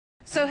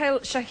Sohail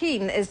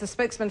Shaheen is the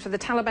spokesman for the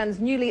Taliban's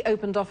newly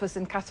opened office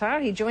in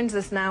Qatar. He joins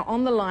us now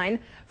on the line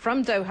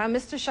from Doha.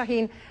 Mr.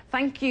 Shaheen,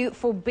 thank you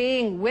for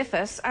being with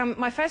us.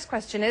 My first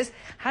question is,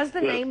 has the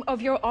name of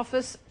your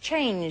office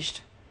changed?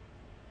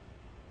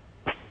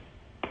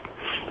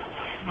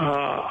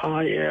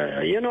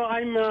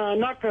 I'm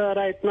not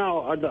right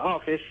now at the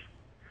office,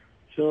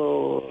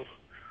 so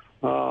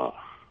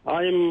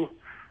I'm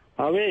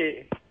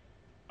away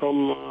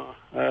from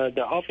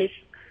the office.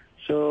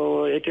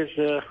 So it is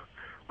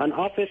an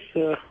office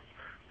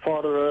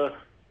for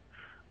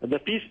the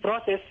peace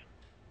process,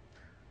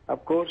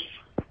 of course.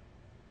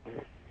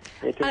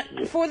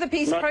 For the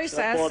peace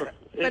process,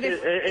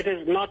 it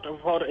is not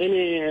for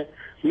any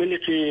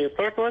military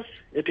purpose.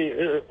 It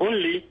is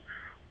only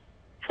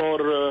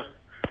for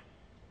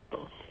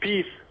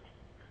peace,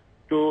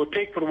 to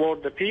take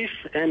forward the peace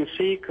and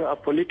seek a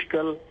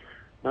political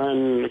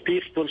and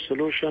peaceful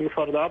solution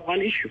for the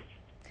Afghan issue.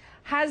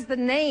 Has the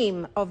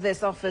name of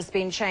this office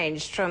been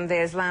changed from the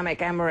Islamic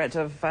Emirate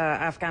of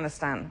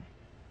Afghanistan?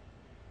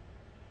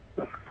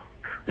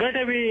 That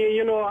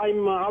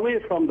I'm away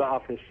from the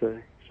office,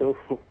 so.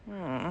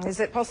 Is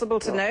it possible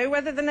to know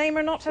whether the name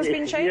or not has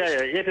been changed?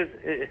 Yeah, it is.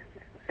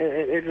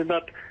 It is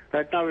not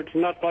right now. It's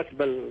not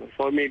possible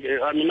for me.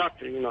 I'm not,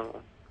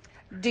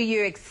 Do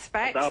you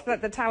expect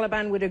that the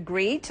Taliban would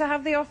agree to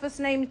have the office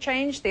name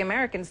changed? The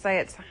Americans say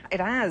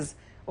it has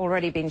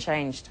already been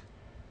changed.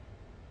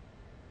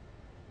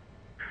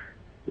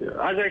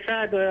 As I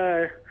said,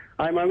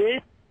 I'm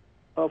away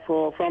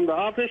from the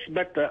office,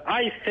 but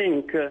I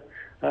think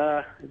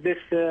this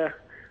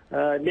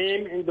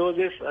name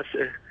endorses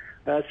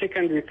a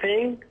secondary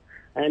thing,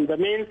 and the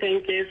main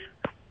thing is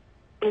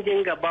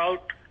thinking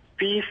about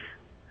peace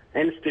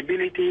and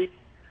stability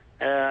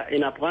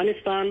in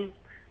Afghanistan,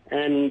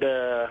 and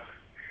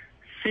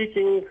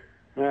seeking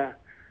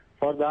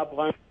for the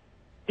Afghan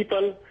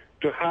people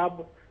to have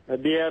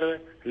their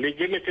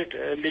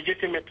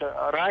legitimate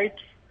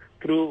rights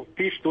through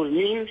peaceful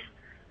means,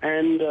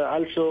 and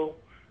also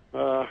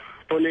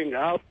pulling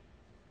out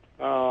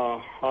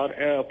or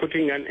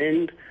putting an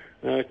end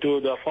to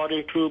the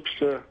foreign troops'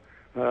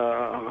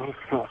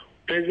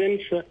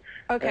 presence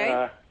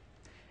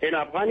in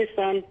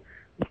Afghanistan.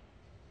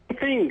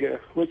 Thing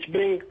which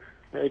brings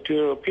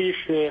to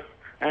peace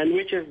and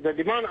which is the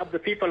demand of the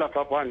people of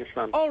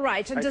Afghanistan. All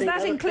right, and does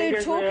that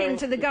include talking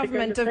to the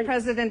government of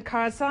President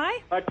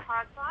Karzai?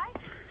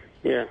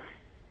 Yeah.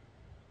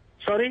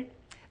 Sorry?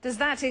 Does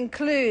that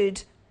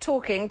include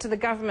talking to the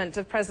government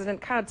of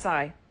President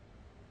Karzai?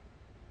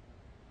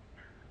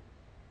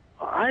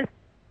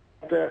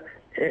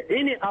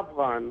 Any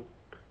Afghan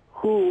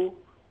who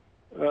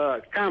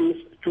comes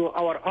to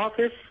our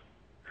office,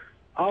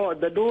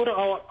 the door of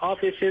our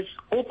office is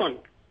open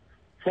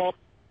for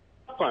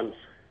Afghans.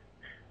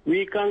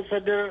 We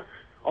consider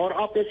our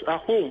office a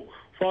home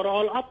for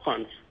all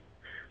Afghans.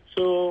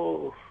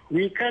 So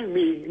we can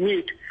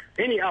meet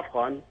any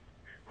Afghan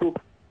who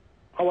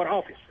our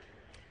office.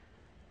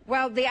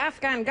 Well, the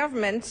Afghan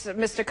government,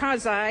 Mr.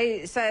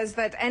 Karzai, says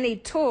that any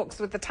talks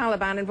with the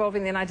Taliban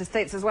involving the United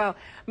States as well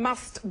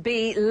must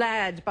be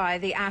led by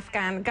the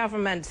Afghan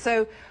government.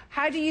 So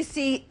how do you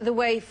see the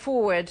way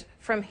forward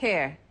from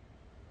here?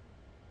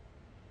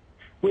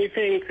 We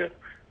think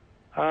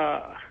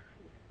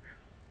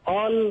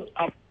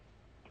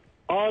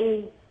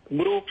all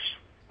groups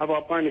of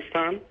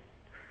Afghanistan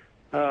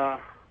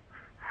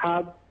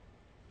have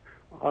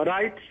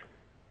rights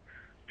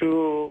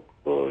to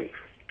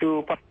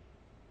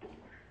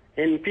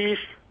in peace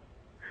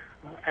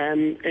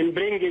and in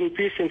bringing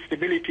peace and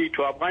stability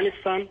to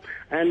Afghanistan,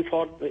 and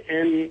for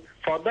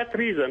that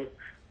reason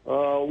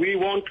we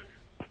want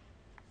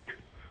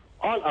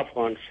all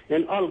Afghans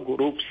in all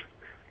groups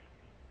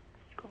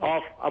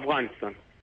of Afghanistan.